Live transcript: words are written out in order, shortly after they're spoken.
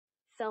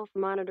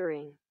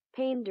self-monitoring,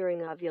 pain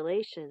during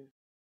ovulation.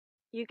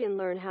 You can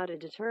learn how to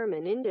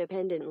determine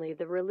independently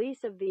the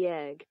release of the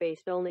egg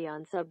based only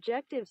on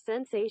subjective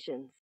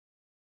sensations.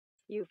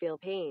 You feel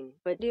pain,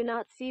 but do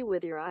not see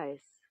with your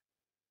eyes.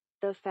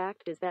 The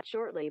fact is that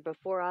shortly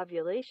before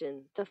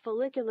ovulation, the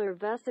follicular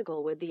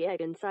vesicle with the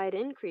egg inside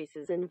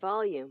increases in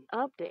volume,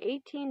 up to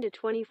 18 to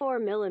 24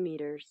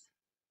 millimeters.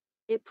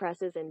 It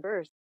presses and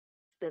bursts,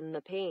 then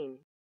the pain,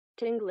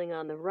 tingling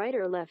on the right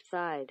or left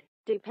side,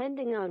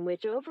 depending on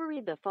which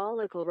ovary the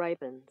follicle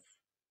ripens.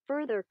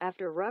 Further,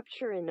 after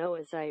rupture and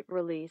oocyte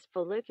release,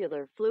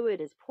 follicular fluid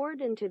is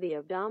poured into the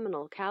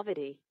abdominal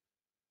cavity.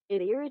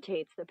 It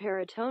irritates the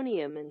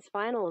peritoneum and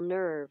spinal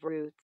nerve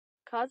roots,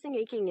 causing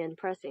aching and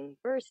pressing,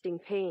 bursting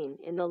pain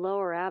in the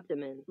lower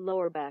abdomen,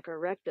 lower back or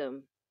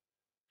rectum.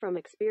 From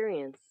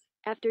experience,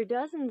 after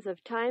dozens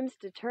of times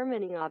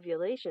determining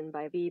ovulation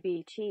by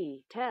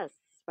BBT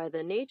tests by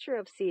the nature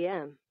of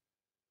CM,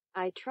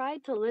 I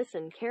tried to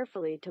listen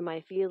carefully to my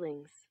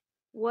feelings,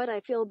 what I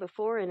feel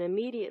before and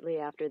immediately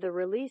after the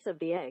release of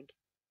the egg.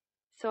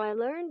 So I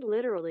learned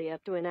literally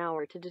up to an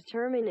hour to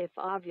determine if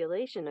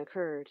ovulation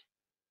occurred.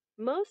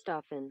 Most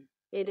often,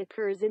 it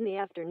occurs in the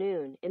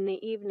afternoon, in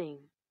the evening.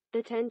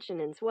 The tension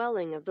and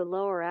swelling of the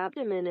lower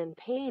abdomen and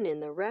pain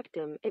in the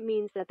rectum, it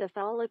means that the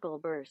follicle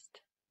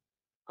burst.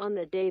 On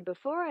the day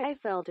before, I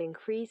felt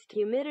increased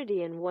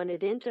humidity and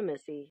wanted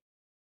intimacy.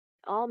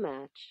 All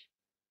match.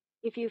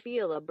 If you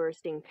feel a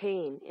bursting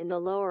pain in the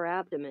lower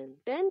abdomen,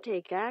 then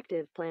take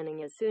active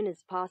planning as soon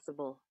as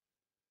possible.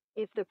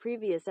 If the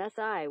previous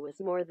SI was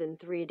more than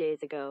 3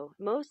 days ago,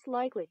 most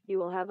likely you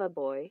will have a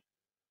boy.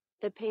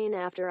 The pain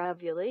after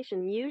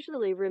ovulation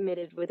usually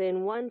remitted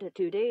within 1 to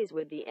 2 days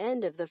with the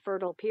end of the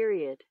fertile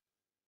period.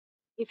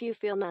 If you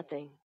feel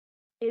nothing,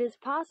 it is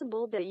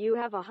possible that you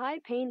have a high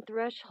pain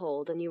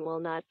threshold and you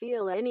will not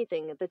feel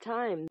anything at the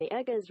time the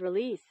egg is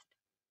released.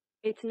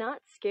 It's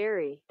not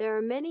scary. There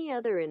are many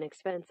other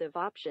inexpensive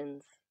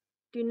options.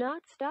 Do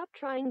not stop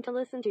trying to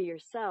listen to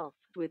yourself.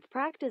 With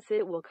practice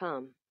it will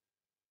come.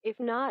 If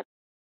not,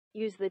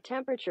 use the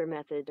temperature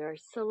method or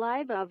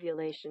saliva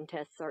ovulation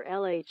tests or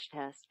LH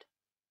test.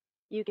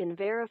 You can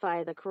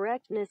verify the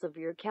correctness of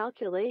your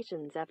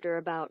calculations after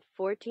about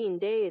 14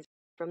 days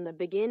from the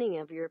beginning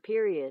of your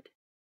period.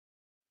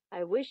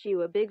 I wish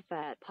you a big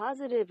fat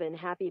positive and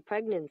happy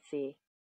pregnancy.